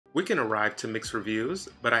Wiccan arrived to mixed reviews,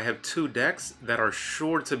 but I have two decks that are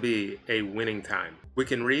sure to be a winning time.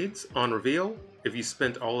 Wiccan reads, on reveal, if you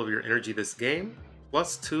spent all of your energy this game,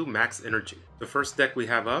 plus 2 max energy. The first deck we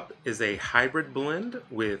have up is a hybrid blend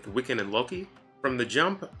with Wiccan and Loki. From the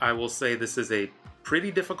jump, I will say this is a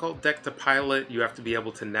pretty difficult deck to pilot. You have to be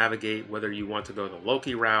able to navigate whether you want to go the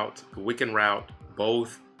Loki route, the Wiccan route,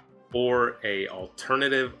 both, or a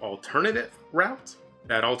alternative route.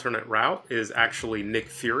 That alternate route is actually Nick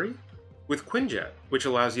Fury with Quinjet, which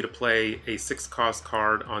allows you to play a 6-cost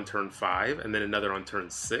card on turn 5 and then another on turn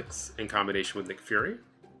 6 in combination with Nick Fury.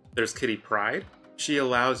 There's Kitty Pryde. She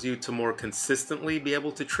allows you to more consistently be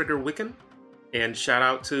able to trigger Wiccan. And shout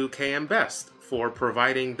out to KM Best for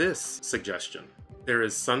providing this suggestion. There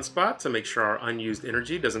is Sunspot to make sure our unused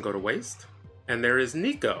energy doesn't go to waste. And there is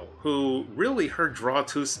Nico, who really her draw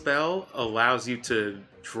 2 spell allows you to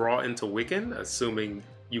draw into Wiccan, assuming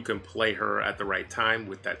you can play her at the right time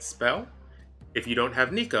with that spell. If you don't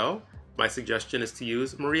have Nico, my suggestion is to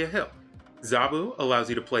use Maria Hill. Zabu allows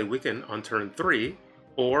you to play Wiccan on turn 3,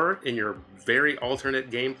 or in your very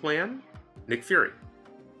alternate game plan, Nick Fury.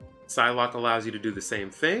 Psylocke allows you to do the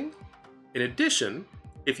same thing. In addition,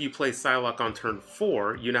 if you play Psylocke on turn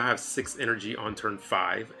 4, you now have 6 energy on turn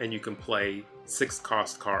 5, and you can play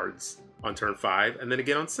 6-cost cards on turn 5, and then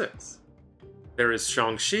again on 6. There is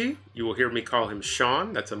Shang-Chi. You will hear me call him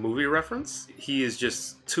Sean. That's a movie reference. He is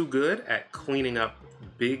just too good at cleaning up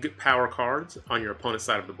big power cards on your opponent's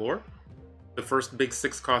side of the board. The first big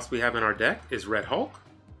 6-cost we have in our deck is Red Hulk.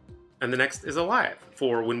 And the next is Alioth,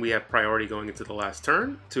 for when we have priority going into the last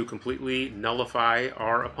turn to completely nullify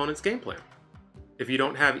our opponent's game plan. If you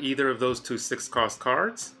don't have either of those two 6-cost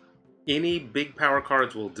cards, any big power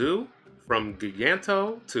cards will do, from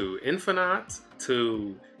Giganto to Infinite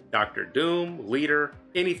to Doctor Doom, Leader,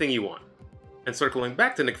 anything you want. And circling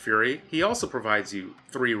back to Nick Fury, he also provides you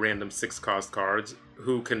 3 random 6-cost cards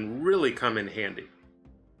who can really come in handy.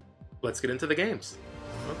 Let's get into the games.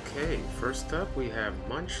 Okay, first up we have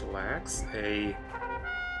Munchlax, a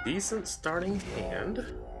decent starting hand.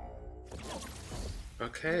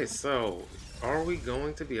 Okay, so are we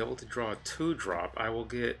going to be able to draw a 2-drop? I will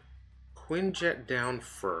get Quinjet down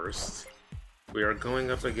first. We are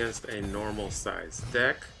going up against a normal size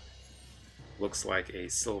deck. Looks like a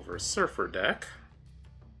Silver Surfer deck.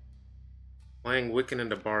 Playing Wiccan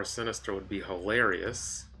into Bar Sinister would be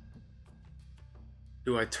hilarious.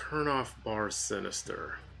 Do I turn off Bar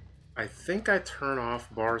Sinister? I think I turn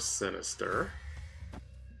off Bar Sinister.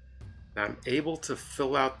 I'm able to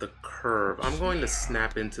fill out the curve. I'm going to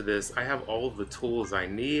snap into this. I have all of the tools I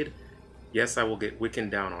need. Yes, I will get Wiccan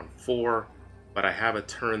down on 4, but I have a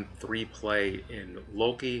turn 3 play in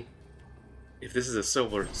Loki. If this is a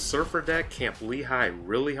Silver Surfer deck, Camp Lehigh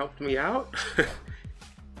really helped me out.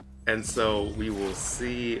 And so we will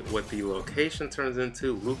see what the location turns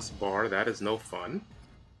into. Luke's Bar, that is no fun.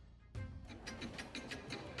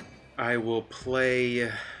 I will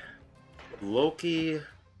play Loki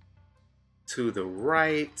to the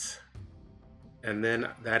right, and then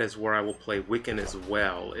that is where I will play Wiccan as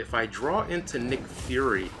well. If I draw into Nick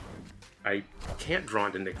Fury, I can't draw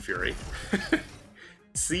into Nick Fury.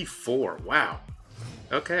 C4, wow.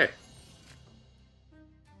 Okay.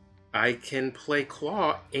 I can play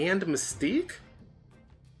Claw and Mystique?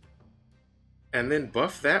 And then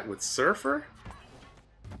buff that with Surfer?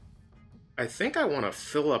 I think I want to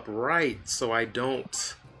fill up right so I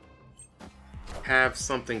don't have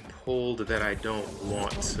something pulled that I don't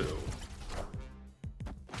want to.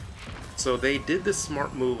 So they did the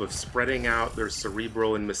smart move of spreading out their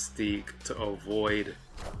Cerebro and Mystique to avoid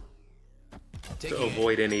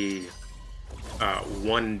any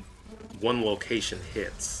one location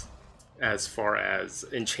hits as far as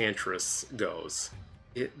Enchantress goes.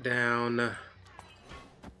 Get down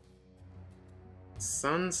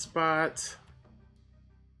Sunspot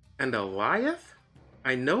and Alioth?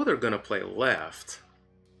 I know they're gonna play left.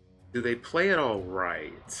 Do they play it all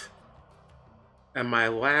right? And my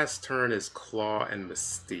last turn is Claw and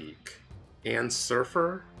Mystique. And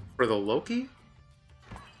Surfer for the Loki?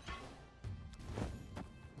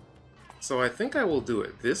 So I think I will do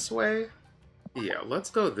it this way. Yeah, let's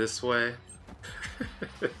go this way.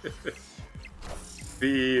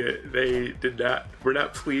 They were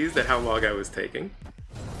not pleased at how long I was taking.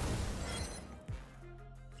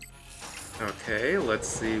 Okay, let's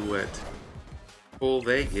see what pull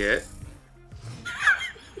they get.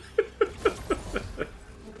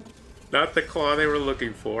 Not the Claw they were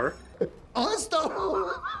looking for.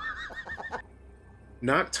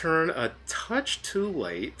 Not turn a touch too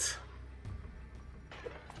late.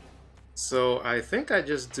 So I think I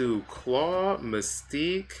just do Claw,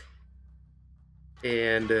 Mystique,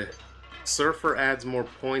 And Surfer adds more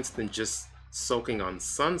points than just soaking on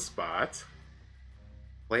Sunspot.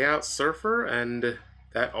 Play out Surfer, and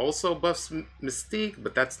that also buffs Mystique,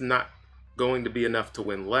 but that's not going to be enough to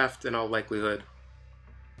win left in all likelihood.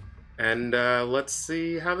 And let's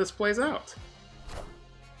see how this plays out.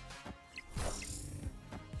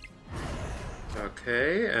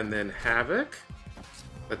 Okay, and then Havoc.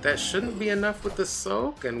 But that shouldn't be enough with the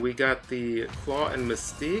Soak, and we got the Claw and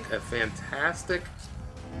Mystique, a fantastic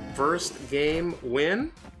first game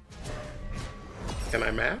win. Can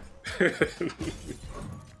I math?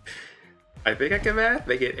 I think I can math.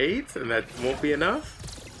 They get 8, and that won't be enough.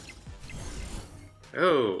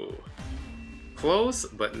 Oh. Close,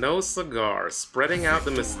 but no cigar. Spreading out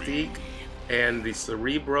the Mystique and the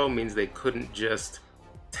Cerebro means they couldn't just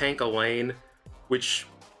tank a lane, which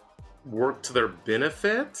worked to their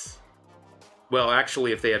benefit. Well,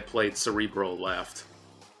 actually, if they had played Cerebro left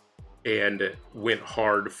and went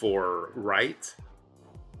hard for right.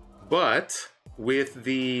 But with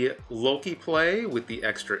the Loki play, with the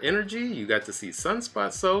extra energy, you got to see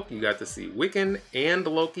Sunspot Soak, you got to see Wiccan and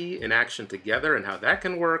Loki in action together and how that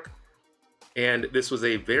can work. And this was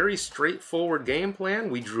a very straightforward game plan.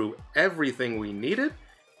 We drew everything we needed,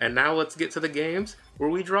 and now let's get to the games where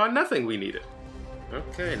we draw nothing we needed.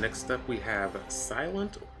 Okay, next up we have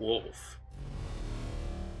Silent Wolf.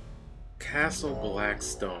 Castle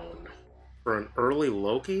Blackstone. For an early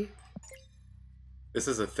Loki, this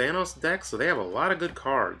is a Thanos deck, so they have a lot of good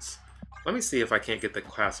cards. Let me see if I can't get the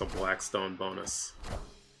Castle Blackstone bonus.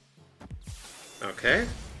 Okay.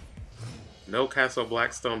 No Castle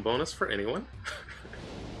Blackstone bonus for anyone.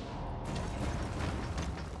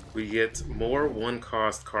 We get more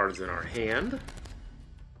one-cost cards in our hand.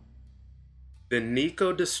 The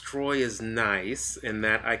Nico Destroy is nice in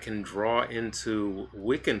that I can draw into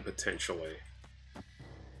Wiccan potentially.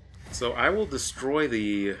 So I will destroy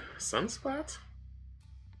the Sunspot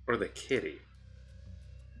or the Kitty.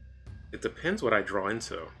 It depends what I draw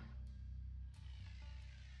into.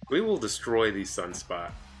 We will destroy the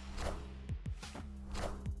Sunspot.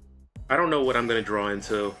 I don't know what I'm going to draw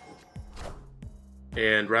into.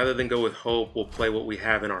 And rather than go with Hope, we'll play what we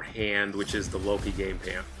have in our hand, which is the Loki game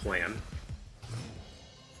plan.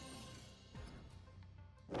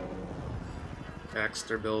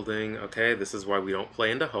 Baxter building. Okay, this is why we don't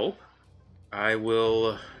play into Hope. I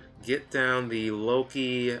will get down the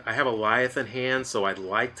Loki. I have Alioth in hand, so I'd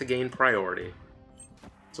like to gain priority.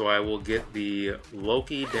 So I will get the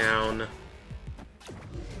Loki down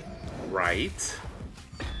right.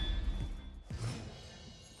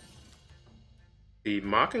 The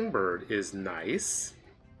Mockingbird is nice.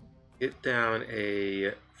 Get down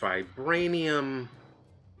a Vibranium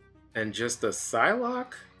and just a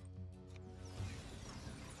Psylocke.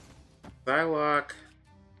 Psylocke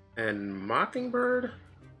and Mockingbird.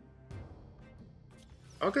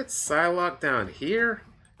 I'll get Psylocke down here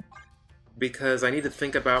because I need to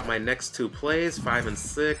think about my next two plays, 5 and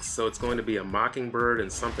 6, so it's going to be a Mockingbird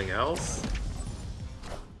and something else.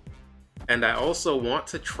 And I also want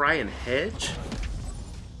to try and hedge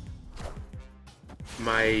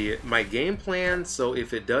my game plan, so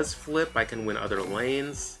if it does flip, I can win other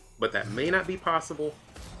lanes, but that may not be possible.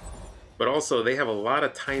 But also, they have a lot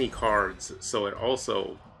of tiny cards, so it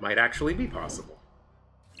also might actually be possible.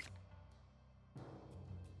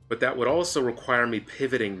 But that would also require me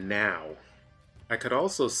pivoting now. I could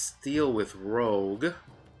also steal with Rogue.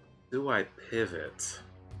 Do I pivot?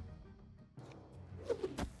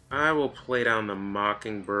 I will play down the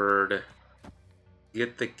Mockingbird,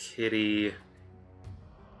 get the Kitty.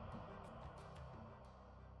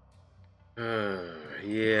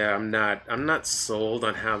 Yeah, I'm not sold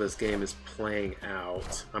on how this game is playing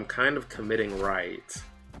out. I'm kind of committing right.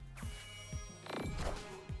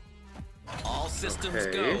 All systems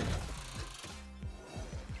go.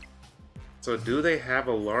 So do they have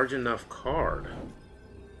a large enough card?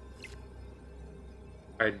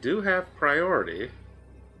 I do have priority.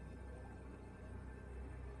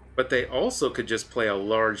 But they also could just play a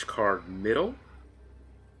large card middle.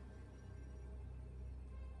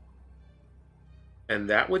 And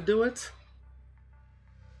that would do it.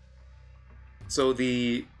 So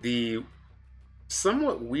the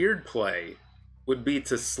somewhat weird play would be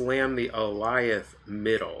to slam the Alioth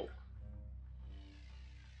middle.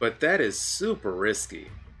 But that is super risky.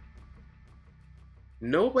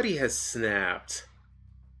 Nobody has snapped.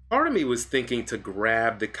 Part of me was thinking to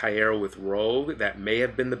grab the Cairo with Rogue. That may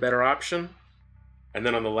have been the better option. And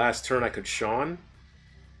then on the last turn I could Sean.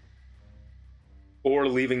 Or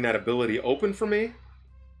leaving that ability open for me.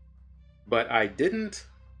 But I didn't.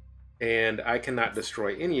 and I cannot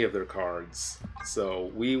destroy any of their cards,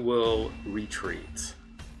 so we will retreat.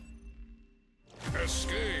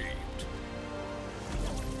 Escaped.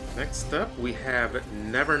 Next up, we have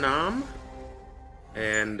Nevernam,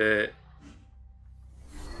 and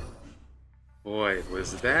boy,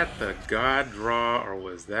 was that the God draw or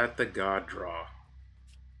was that the God draw?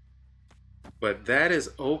 But that is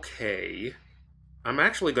okay. I'm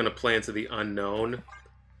actually going to play into the unknown,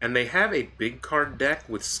 and they have a big card deck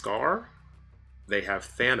with Scar. They have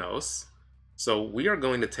Thanos, so we are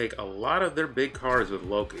going to take a lot of their big cards with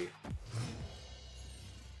Loki.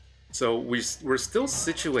 So we're still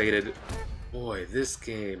situated. Boy, this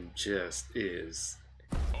game just is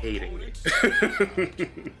hating me.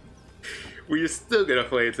 We're still gonna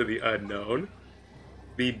play into the unknown.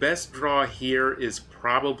 The best draw here is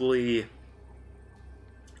probably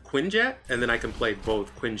Quinjet, and then I can play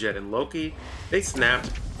both Quinjet and Loki. They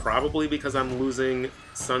snapped, probably because I'm losing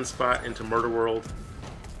Sunspot into Murder World.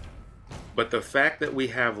 But the fact that we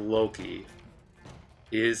have Loki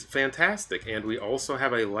is fantastic, and we also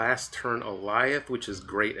have a last turn Alioth, which is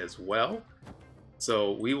great as well.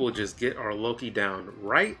 So we will just get our Loki down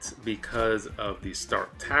right because of the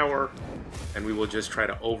Stark Tower, and we will just try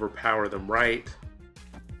to overpower them right,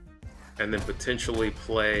 and then potentially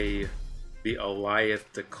play the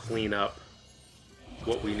Alioth to clean up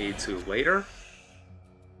what we need to later.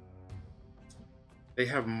 They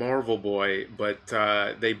have Marvel Boy, but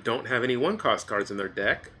they don't have any one-cost cards in their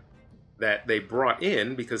deck that they brought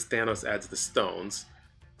in because Thanos adds the stones.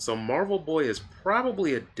 So Marvel Boy is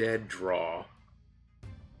probably a dead draw.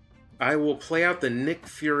 I will play out the Nick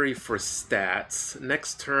Fury for stats.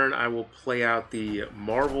 Next turn, I will play out the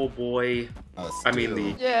Marvel Boy.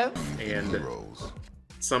 And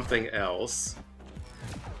something else.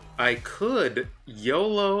 I could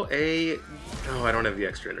YOLO a... Oh, I don't have the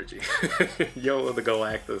extra energy. YOLO the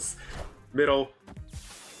Galactus. Middle.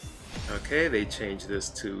 Okay, they changed this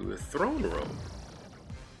to Throne Room.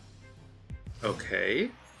 Okay.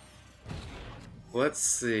 Let's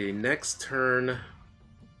see. Next turn...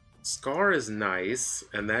 Scar is nice,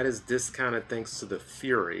 and that is discounted thanks to the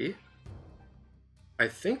Fury. I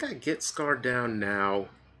think I get Scar down now.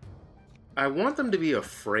 I want them to be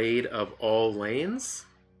afraid of all lanes.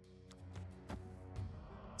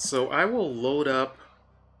 So I will load up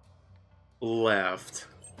left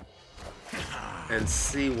and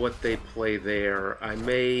see what they play there. I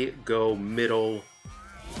may go middle.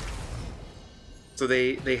 So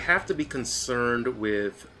they have to be concerned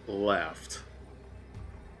with left.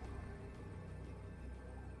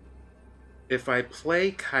 If I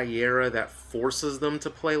play Chimera, that forces them to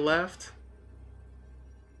play left.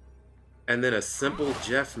 And then a simple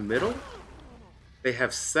Jeff middle. They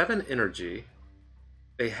have 7 energy.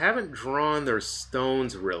 They haven't drawn their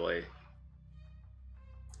stones, really.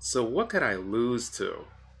 So what could I lose to?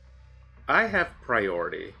 I have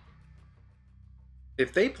priority.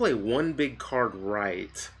 If they play one big card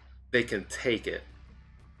right, they can take it.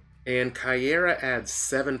 And Chimera adds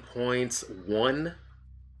 7 points, 1.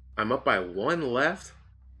 I'm up by 1 left.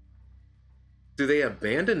 Do they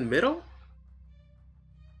abandon middle?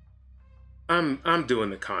 I'm doing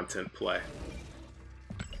the content play.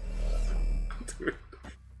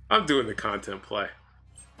 I'm doing the content play.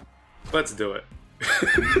 Let's do it.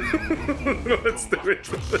 Let's do it.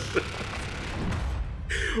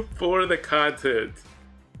 For the content.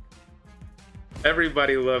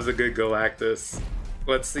 Everybody loves a good Galactus.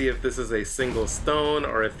 Let's see if this is a single stone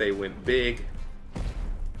or if they went big.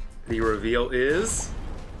 The reveal is...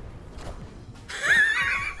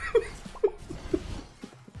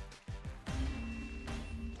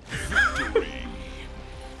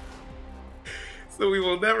 So we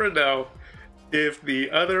will never know if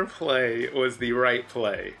the other play was the right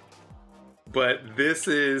play. But this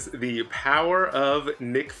is the power of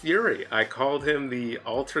Nick Fury. I called him the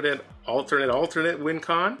alternate win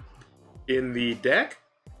con in the deck,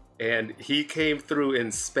 and he came through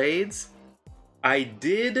in spades. I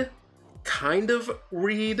did kind of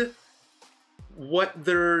read what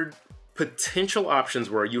their potential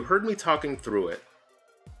options were. You heard me talking through it.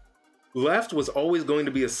 Left was always going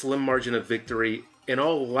to be a slim margin of victory. In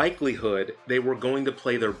all likelihood, they were going to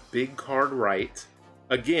play their big card right.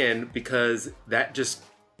 Again, because that just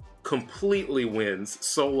completely wins,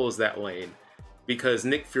 solos that lane. Because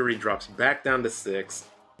Nick Fury drops back down to 6,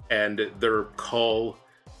 and their Cull,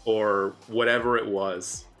 or whatever it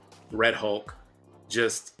was, Red Hulk,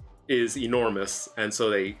 just is enormous, and so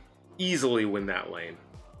they easily win that lane.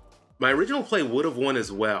 My original play would have won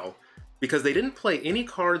as well, because they didn't play any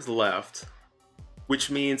cards left, which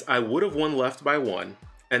means I would have won left by 1,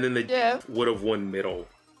 and then the would have won middle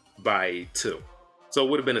by 2. So it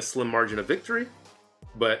would have been a slim margin of victory,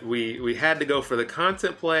 but we had to go for the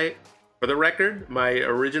content play. For the record, my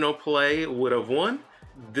original play would have won.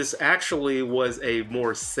 This actually was a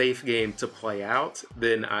more safe game to play out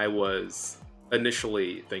than I was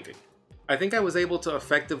initially thinking. I think I was able to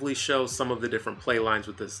effectively show some of the different play lines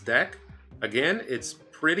with this deck. Again, it's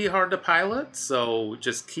pretty hard to pilot, so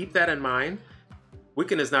just keep that in mind.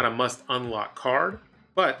 Wiccan is not a must unlock card,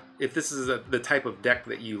 but if this is the type of deck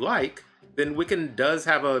that you like, then Wiccan does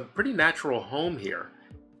have a pretty natural home here.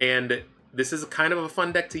 And this is kind of a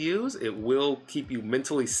fun deck to use. It will keep you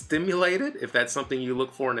mentally stimulated if that's something you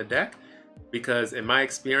look for in a deck, because in my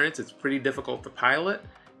experience, it's pretty difficult to pilot.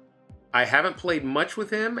 I haven't played much with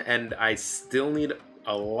him, and I still need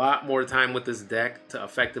a lot more time with this deck to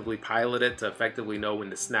effectively pilot it, to effectively know when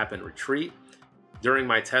to snap and retreat. During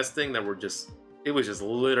my testing, it was just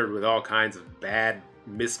littered with all kinds of bad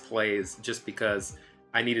misplays just because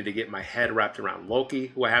I needed to get my head wrapped around Loki,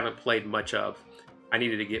 who I haven't played much of. I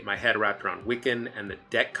needed to get my head wrapped around Wiccan and the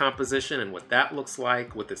deck composition and what that looks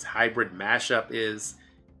like, what this hybrid mashup is,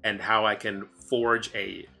 and how I can forge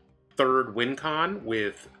a third win con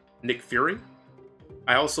with Nick Fury.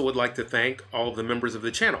 I also would like to thank all of the members of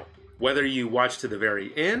the channel. Whether you watch to the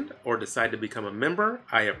very end or decide to become a member,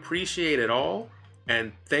 I appreciate it all,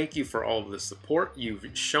 and thank you for all of the support you've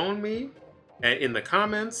shown me in the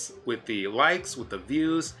comments, with the likes, with the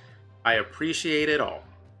views. I appreciate it all.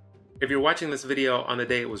 If you're watching this video on the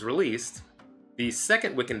day it was released, the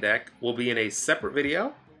second Wiccan deck will be in a separate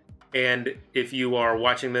video, and if you are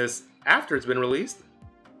watching this after it's been released,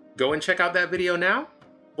 go and check out that video now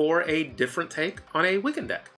for a different take on a Wiccan deck.